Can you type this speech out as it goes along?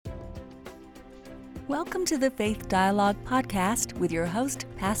Welcome to the Faith Dialogue podcast with your host,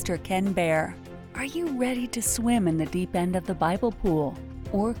 Pastor Ken Baer. Are you ready to swim in the deep end of the Bible pool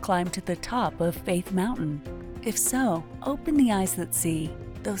or climb to the top of Faith Mountain? If so, open the eyes that see,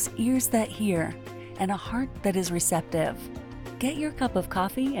 those ears that hear, and a heart that is receptive. Get your cup of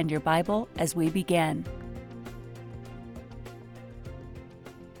coffee and your Bible as we begin.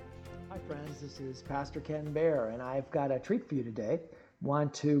 Hi friends, this is Pastor Ken Baer, and I've got a treat for you today.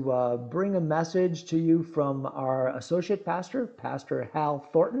 Want to bring a message to you from our associate pastor, Pastor Hal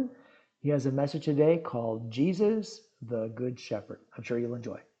Thornton. He has a message today called Jesus, the Good Shepherd. I'm sure you'll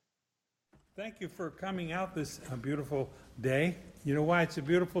enjoy. Thank you for coming out this beautiful day. You know why it's a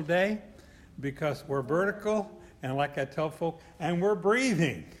beautiful day? Because we're vertical, and like I tell folk, and we're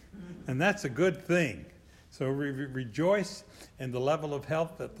breathing. And that's a good thing. So rejoice in the level of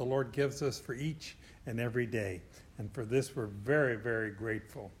health that the Lord gives us for each and every day. And for this, we're very, very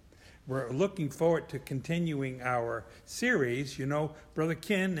grateful. We're looking forward to continuing our series. You know, Brother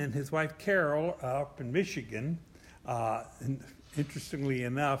Ken and his wife Carol up in Michigan, and interestingly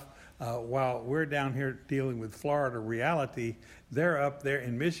enough, while we're down here dealing with Florida reality, they're up there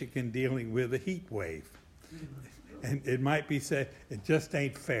in Michigan dealing with a heat wave. And it might be said, it just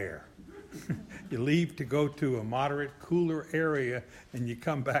ain't fair. You leave to go to a moderate, cooler area, and you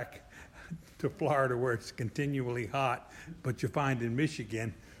come back to Florida where it's continually hot, but you find in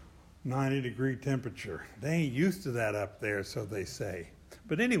Michigan 90-degree temperature. They ain't used to that up there, so they say.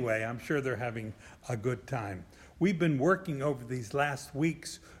 But anyway, I'm sure they're having a good time. We've been working over these last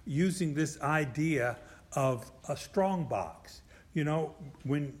weeks using this idea of a strong box. You know,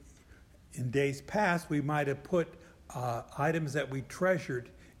 when in days past we might have put items that we treasured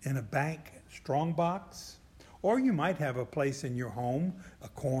in a bank strong box, or you might have a place in your home, a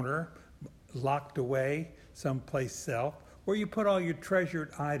corner, locked away, someplace safe, where you put all your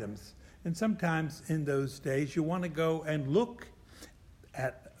treasured items. And sometimes in those days you want to go and look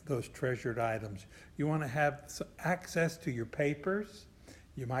at those treasured items. You want to have access to your papers.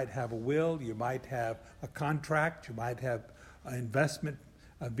 You might have a will, you might have a contract, you might have investment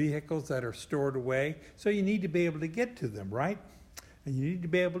vehicles that are stored away. So you need to be able to get to them, right? And you need to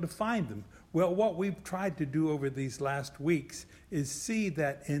be able to find them. Well, what we've tried to do over these last weeks is see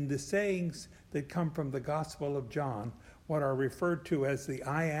that in the sayings that come from the Gospel of John, what are referred to as the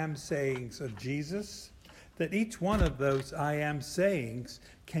I am sayings of Jesus, that each one of those I am sayings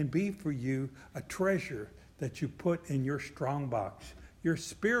can be for you a treasure that you put in your strong box, your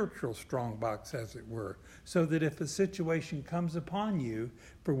spiritual strong box, as it were, so that if a situation comes upon you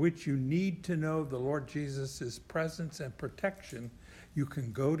for which you need to know the Lord Jesus' presence and protection, you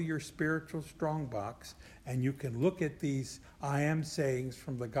can go to your spiritual strong box and you can look at these I am sayings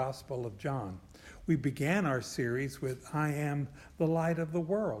from the Gospel of John. We began our series with I am the light of the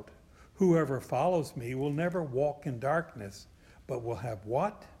world. Whoever follows me will never walk in darkness, but will have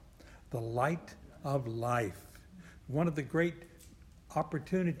what? The light of life. One of the great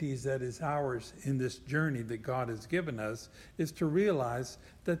opportunities that is ours in this journey that God has given us is to realize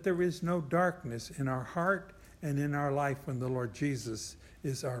that there is no darkness in our heart and in our life when the Lord Jesus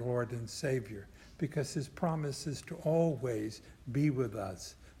is our Lord and Savior, because his promise is to always be with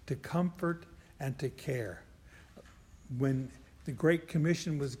us, to comfort and to care. When the Great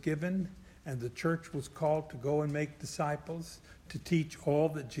Commission was given and the church was called to go and make disciples, to teach all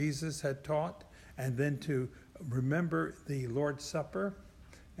that Jesus had taught, and then to remember the Lord's Supper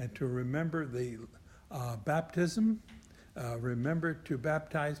and to remember the baptism, remember to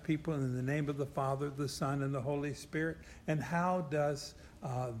baptize people in the name of the Father, the Son, and the Holy Spirit. And how does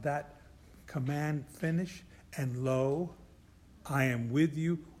that command finish? And lo, I am with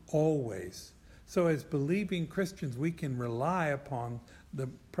you always. So as believing Christians, we can rely upon the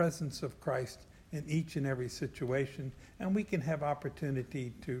presence of Christ in each and every situation, and we can have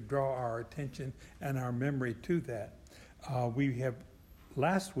opportunity to draw our attention and our memory to that. We have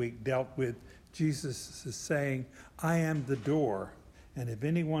last week dealt with Jesus saying, I am the door, and if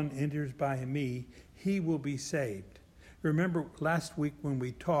anyone enters by me, he will be saved. Remember last week when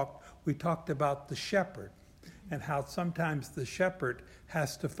we talked about the shepherd and how sometimes the shepherd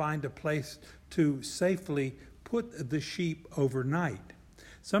has to find a place to safely put the sheep overnight.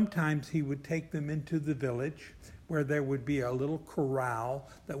 Sometimes he would take them into the village where there would be a little corral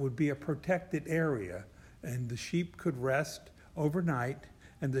that would be a protected area, and the sheep could rest overnight,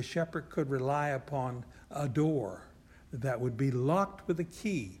 and the shepherd could rely upon a door that would be locked with a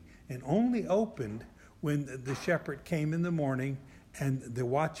key and only opened when the shepherd came in the morning and the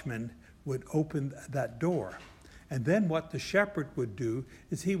watchman would open that door. And then what the shepherd would do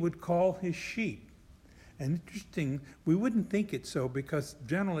is he would call his sheep, And interesting, we wouldn't think it so because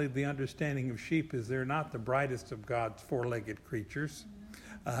generally the understanding of sheep is they're not the brightest of God's four-legged creatures.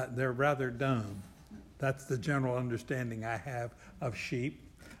 They're rather dumb. That's the general understanding I have of sheep,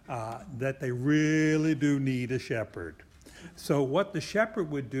 that they really do need a shepherd. So what the shepherd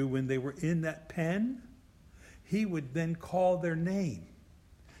would do when they were in that pen, he would then call their name.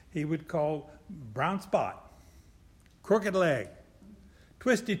 He would call brown spot, crooked leg,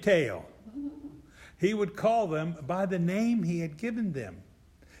 twisty tail. He would call them by the name he had given them.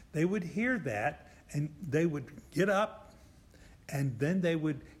 They would hear that, and they would get up, and then they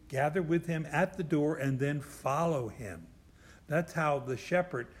would gather with him at the door and then follow him. That's how the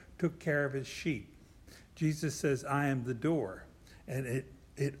shepherd took care of his sheep. Jesus says, I am the door, and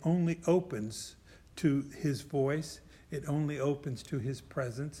it only opens to his voice. It only opens to his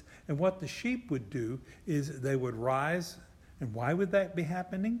presence. And what the sheep would do is they would rise. And why would that be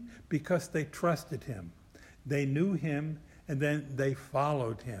happening? Because they trusted him. They knew him, and then they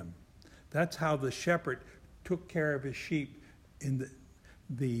followed him. That's how the shepherd took care of his sheep in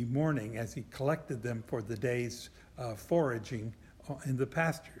the morning as he collected them for the day's foraging in the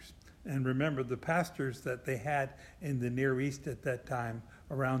pastures. And remember, the pastures that they had in the Near East at that time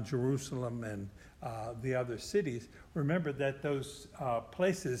around Jerusalem and the other cities, remember that those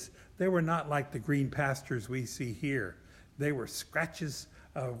places, they were not like the green pastures we see here. They were scratches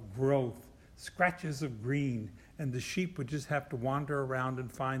of growth, scratches of green, and the sheep would just have to wander around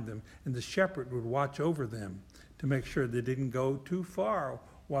and find them. And the shepherd would watch over them to make sure they didn't go too far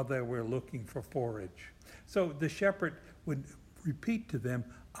while they were looking for forage. So the shepherd would repeat to them,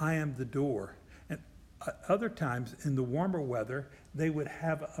 I am the door. And other times in the warmer weather, they would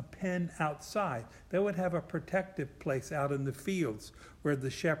have a pen outside. They would have a protective place out in the fields where the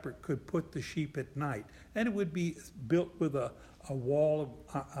shepherd could put the sheep at night. And it would be built with a wall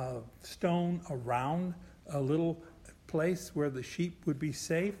of stone around a little place where the sheep would be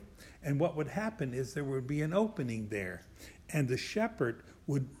safe. And what would happen is there would be an opening there. And the shepherd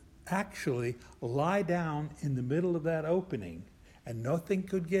would actually lie down in the middle of that opening, and nothing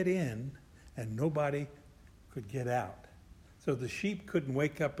could get in and nobody could get out. So the sheep couldn't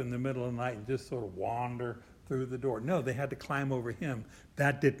wake up in the middle of the night and just sort of wander through the door. No, they had to climb over him.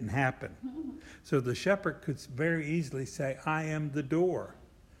 That didn't happen. So the shepherd could very easily say, I am the door.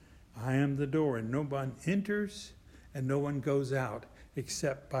 I am the door, and no one enters and no one goes out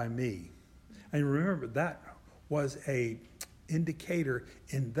except by me. And remember, that was a indicator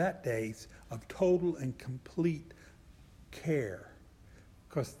in that days of total and complete care,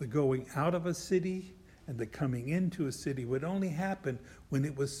 because the going out of a city and the coming into a city would only happen when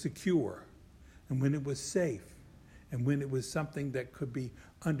it was secure and when it was safe and when it was something that could be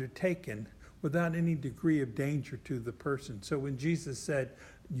undertaken without any degree of danger to the person. So when Jesus said,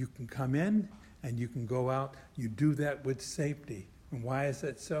 you can come in and you can go out, you do that with safety. And why is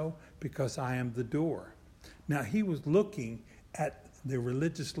that so? Because I am the door. Now, he was looking at the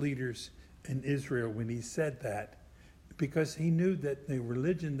religious leaders in Israel when he said that, because he knew that the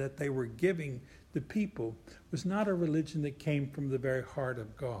religion that they were giving the people was not a religion that came from the very heart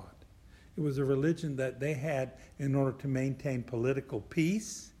of God. It was a religion that they had in order to maintain political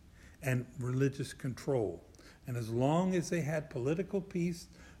peace and religious control. And as long as they had political peace,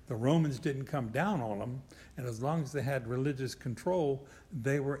 the Romans didn't come down on them, and as long as they had religious control,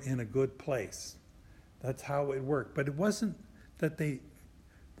 they were in a good place. That's how it worked. But it wasn't that they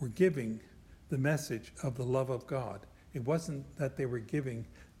were giving the message of the love of God. It wasn't that they were giving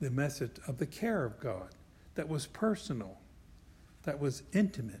the message of the care of God that was personal, that was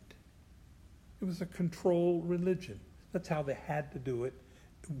intimate. It was a control religion. That's how they had to do it.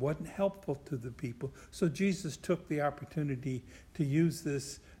 It wasn't helpful to the people. So Jesus took the opportunity to use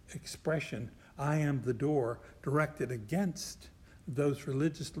this expression, I am the door, directed against those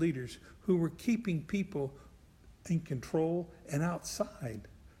religious leaders who were keeping people in control and outside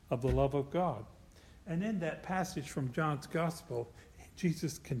of the love of God. And in that passage from John's Gospel,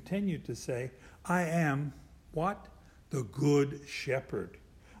 Jesus continued to say, I am what? The good shepherd.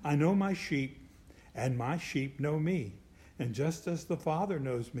 I know my sheep, and my sheep know me. And just as the Father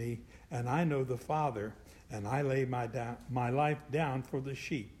knows me, and I know the Father, and I lay my life down for the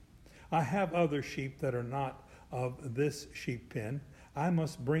sheep. I have other sheep that are not of this sheep pen. I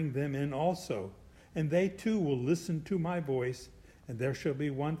must bring them in also, and they too will listen to my voice, and there shall be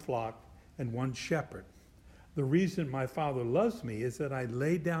one flock and one shepherd. The reason my Father loves me is that I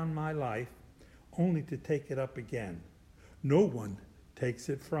lay down my life only to take it up again. No one takes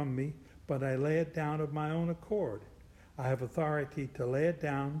it from me, but I lay it down of my own accord. I have authority to lay it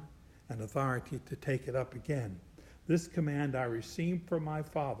down and authority to take it up again. This command I received from my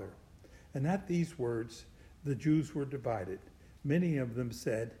Father. And at these words, the Jews were divided. Many of them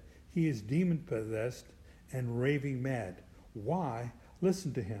said, "He is demon-possessed and raving mad. Why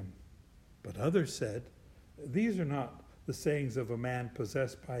listen to him?" But others said, "These are not the sayings of a man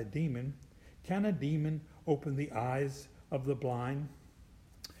possessed by a demon. Can a demon open the eyes of the blind?"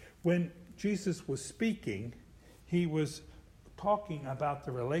 When Jesus was speaking, he was talking about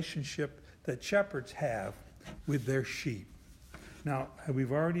the relationship that shepherds have with their sheep. Now,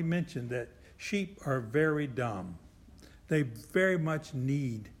 we've already mentioned that sheep are very dumb. They very much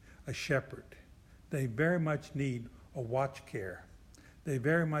need a shepherd. They very much need a watch care. They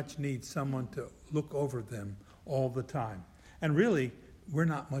very much need someone to look over them all the time. And really, we're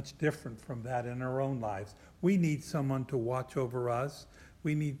not much different from that in our own lives. We need someone to watch over us.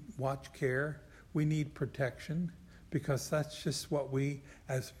 We need watch care. We need protection, because that's just what we,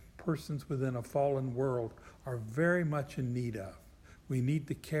 as persons within a fallen world, are very much in need of. We need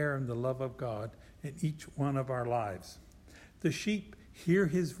the care and the love of God in each one of our lives. The sheep hear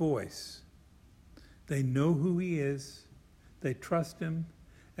his voice. They know who he is, they trust him,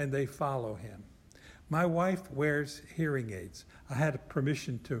 and they follow him. My wife wears hearing aids. I had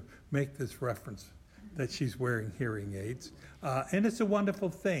permission to make this reference that she's wearing hearing aids. And it's a wonderful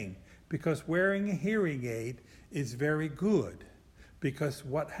thing, because wearing a hearing aid is very good, because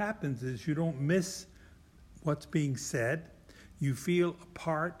what happens is you don't miss what's being said. You feel a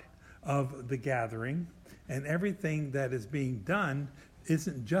part of the gathering, and everything that is being done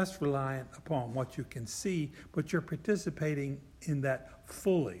isn't just reliant upon what you can see, but you're participating in that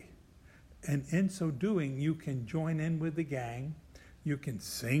fully. And in so doing, you can join in with the gang, you can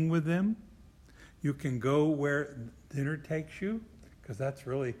sing with them, you can go where dinner takes you, because that's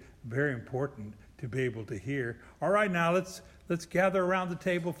really very important to be able to hear. All right, now let's gather around the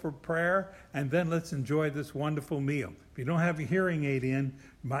table for prayer, and then let's enjoy this wonderful meal. If you don't have your hearing aid in,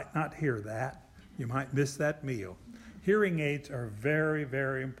 you might not hear that. You might miss that meal. Hearing aids are very,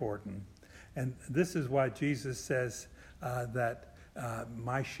 very important. And this is why Jesus says that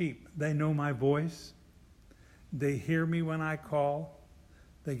my sheep, they know my voice. They hear me when I call.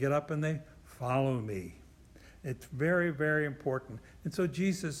 They get up and they follow me. It's very, very important. And so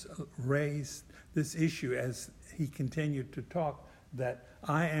Jesus raised this issue as he continued to talk, that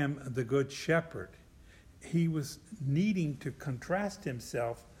I am the good shepherd. He was needing to contrast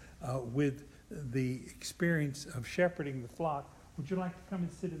himself with the experience of shepherding the flock. Would you like to come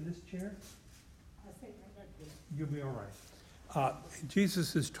and sit in this chair? You'll be all right.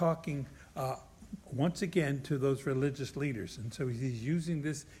 Jesus is talking once again to those religious leaders. And so he's using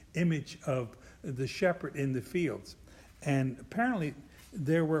this image of the shepherd in the fields. And apparently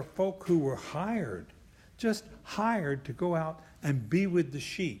there were folk who were just hired to go out and be with the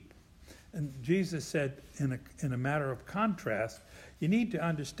sheep. And Jesus said, in a matter of contrast, you need to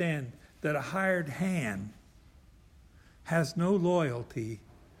understand that a hired hand has no loyalty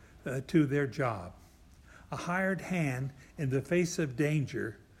to their job. A hired hand, in the face of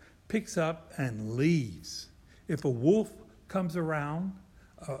danger, picks up and leaves. If a wolf comes around,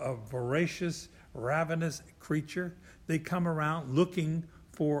 a voracious, ravenous creature, they come around looking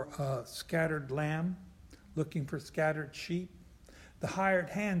for a scattered lamb, looking for scattered sheep. The hired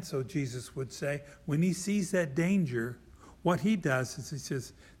hand, so Jesus would say, when he sees that danger, what he does is he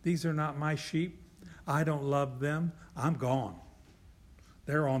says, these are not my sheep. I don't love them. I'm gone.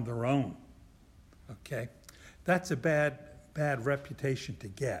 They're on their own. Okay? That's a bad reputation to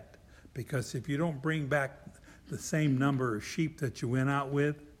get, because if you don't bring back the same number of sheep that you went out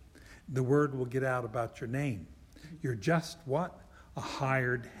with, the word will get out about your name. You're just what? A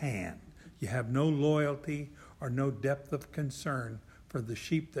hired hand. You have no loyalty or no depth of concern for the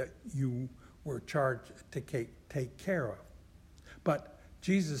sheep that you were charged to take care of. But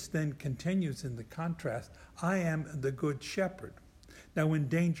Jesus then continues in the contrast, I am the good shepherd. Now when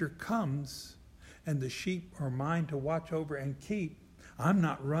danger comes and the sheep are mine to watch over and keep, I'm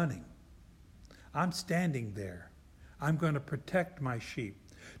not running. I'm standing there. I'm going to protect my sheep.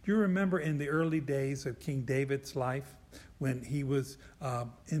 Do you remember in the early days of King David's life when he was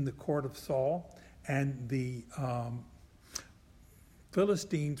in the court of Saul and the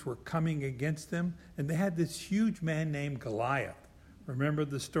Philistines were coming against them, and they had this huge man named Goliath. Remember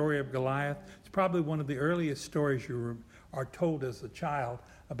the story of Goliath? It's probably one of the earliest stories you are told as a child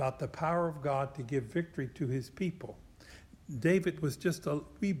about the power of God to give victory to his people. David was just a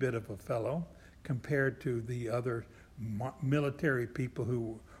wee bit of a fellow compared to the other military people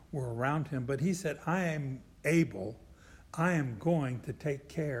who were around him, but he said, I am going to take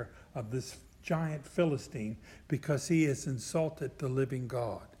care of this giant Philistine because he has insulted the living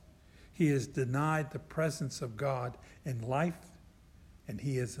God. He has denied the presence of God in life, and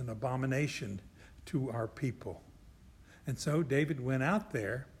he is an abomination to our people. And so David went out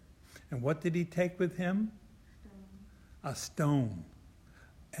there, and what did he take with him? A stone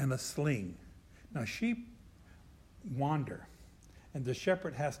and a sling. Now sheep wander, and the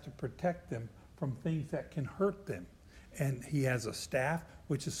shepherd has to protect them from things that can hurt them. And he has a staff,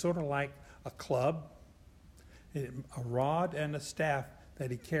 which is sort of like a club, a rod and a staff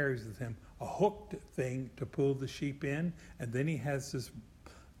that he carries with him, a hooked thing to pull the sheep in, and then he has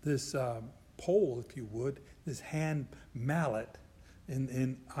this pole, if you would, this hand mallet.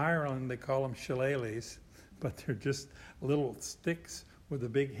 In Ireland, they call them shillelaghs, but they're just little sticks with a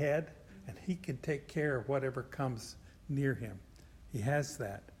big head, and he can take care of whatever comes near him. He has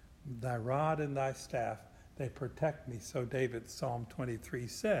that. Thy rod and thy staff, they protect me, so David, Psalm 23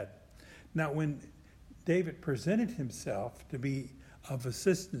 said. Now, when David presented himself to be of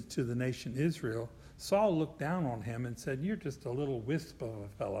assistance to the nation Israel, Saul looked down on him and said, "You're just a little wisp of a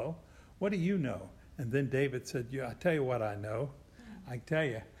fellow. What do you know?" And then David said, "Yeah, I tell you what I know. I tell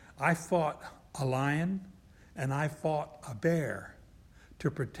you, I fought a lion and I fought a bear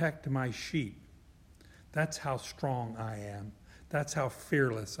to protect my sheep. That's how strong I am. That's how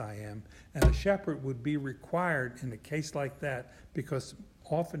fearless I am." And a shepherd would be required in a case like that, because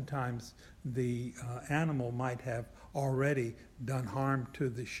oftentimes the animal might have already done harm to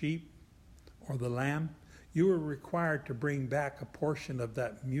the sheep or the lamb. You were required to bring back a portion of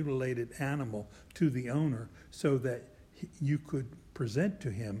that mutilated animal to the owner so that you could present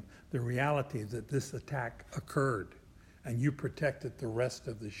to him the reality that this attack occurred, and you protected the rest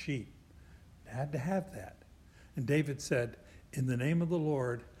of the sheep. You had to have that. And David said, "In the name of the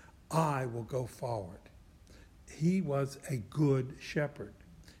Lord, I will go forward." He was a good shepherd.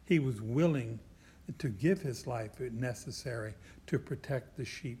 He was willing to give his life if necessary to protect the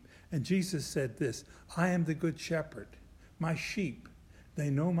sheep. And Jesus said this, "I am the good shepherd. My sheep, they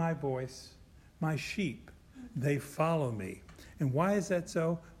know my voice. My sheep, they follow me." And why is that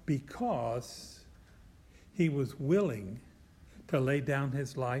so? Because he was willing to lay down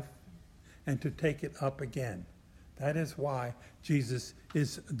his life and to take it up again. That is why Jesus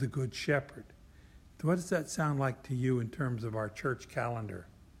is the good shepherd. What does that sound like to you in terms of our church calendar?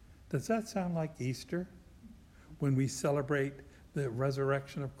 Does that sound like Easter, when we celebrate the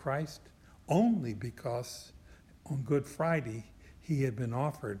resurrection of Christ? Only because on Good Friday he had been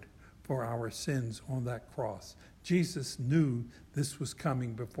offered for our sins on that cross. Jesus knew this was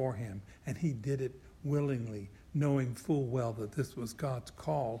coming before him, and he did it willingly, knowing full well that this was God's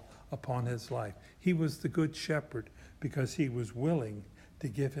call upon his life. He was the good shepherd because he was willing to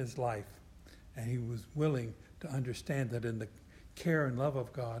give his life, and he was willing to understand that in the care and love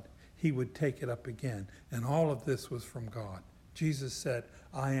of God, he would take it up again. And all of this was from God. Jesus said,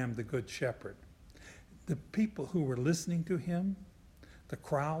 "I am the good shepherd." The people who were listening to him, the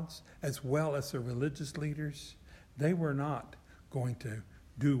crowds, as well as the religious leaders, they were not going to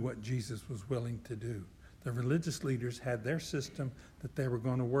do what Jesus was willing to do. The religious leaders had their system that they were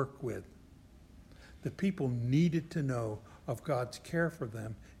going to work with. The people needed to know of God's care for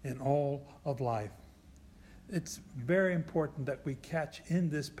them in all of life. It's very important that we catch in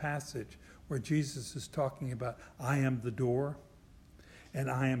this passage where Jesus is talking about, "I am the door and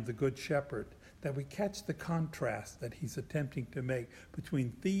I am the good shepherd," that we catch the contrast that he's attempting to make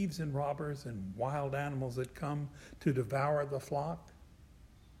between thieves and robbers and wild animals that come to devour the flock.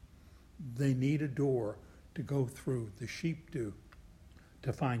 They need a door to go through, the sheep do,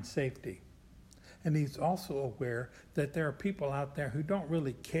 to find safety. And he's also aware that there are people out there who don't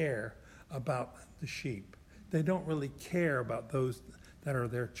really care about the sheep. They don't really care about those that are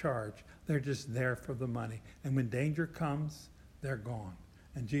their charge. They're just there for the money. And when danger comes, they're gone.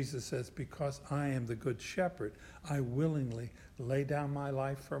 And Jesus says, "Because I am the good shepherd, I willingly lay down my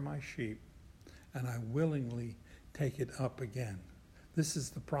life for my sheep, and I willingly take it up again." This is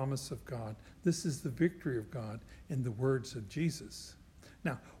the promise of God. This is the victory of God in the words of Jesus.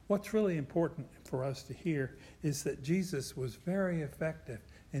 Now, what's really important for us to hear is that Jesus was very effective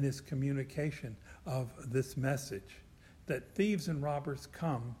in his communication of this message, that thieves and robbers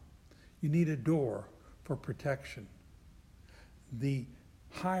come, you need a door for protection. The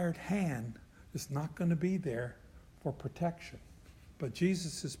hired hand is not going to be there for protection. But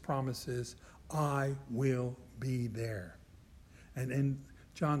Jesus' promise is, "I will be there." And in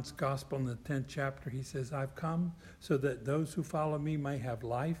John's Gospel in the 10th chapter, he says, "I've come so that those who follow me may have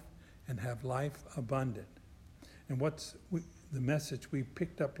life and have life abundant." And what's the message we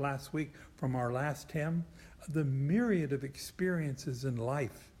picked up last week from our last hymn? The myriad of experiences in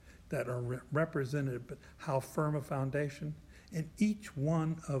life that are represented, but how firm a foundation. In each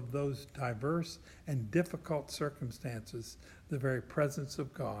one of those diverse and difficult circumstances, the very presence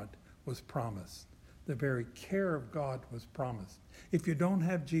of God was promised. the very care of God was promised. If you don't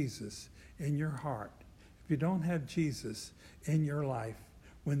have Jesus in your heart, if you don't have Jesus in your life,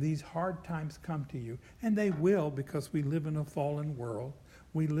 when these hard times come to you, and they will because we live in a fallen world,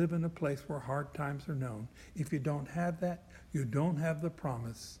 we live in a place where hard times are known. If you don't have that, you don't have the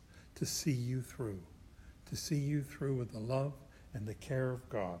promise to see you through with the love and the care of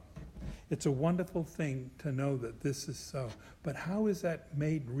God. It's a wonderful thing to know that this is so. But how is that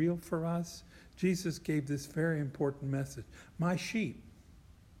made real for us? Jesus gave this very important message. My sheep,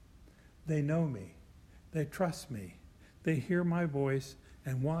 they know me. They trust me. They hear my voice,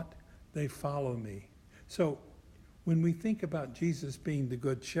 and what? They follow me. So when we think about Jesus being the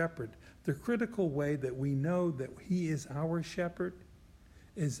good shepherd, the critical way that we know that he is our shepherd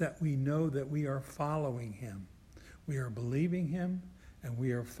is that we know that we are following him. We are believing him, and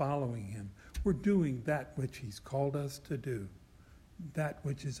we are following him. We're doing that which he's called us to do, that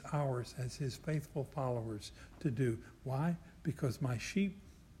which is ours as his faithful followers to do. Why? Because my sheep,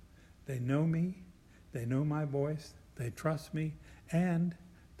 they know me, they know my voice, they trust me, and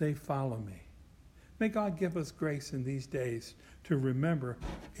they follow me. May God give us grace in these days to remember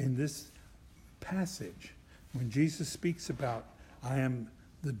in this passage when Jesus speaks about, I am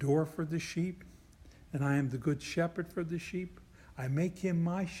the door for the sheep, and I am the good shepherd for the sheep. I make him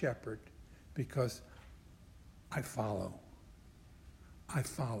my shepherd because I follow. I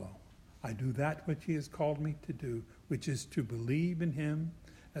follow. I do that which he has called me to do, which is to believe in him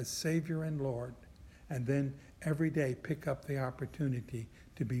as Savior and Lord, and then every day pick up the opportunity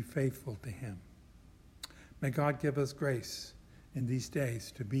to be faithful to him. May God give us grace in these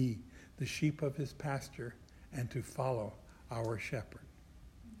days to be the sheep of his pasture and to follow our shepherd.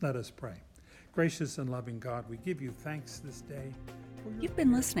 Let us pray. Gracious and loving God, we give you thanks this day. You've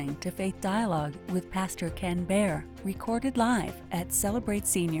been listening to Faith Dialogue with Pastor Ken Baer, recorded live at Celebrate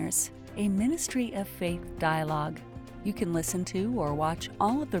Seniors, a ministry of Faith Dialogue. You can listen to or watch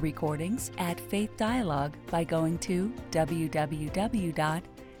all of the recordings at Faith Dialogue by going to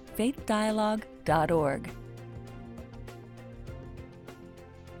www.faithdialogue.org.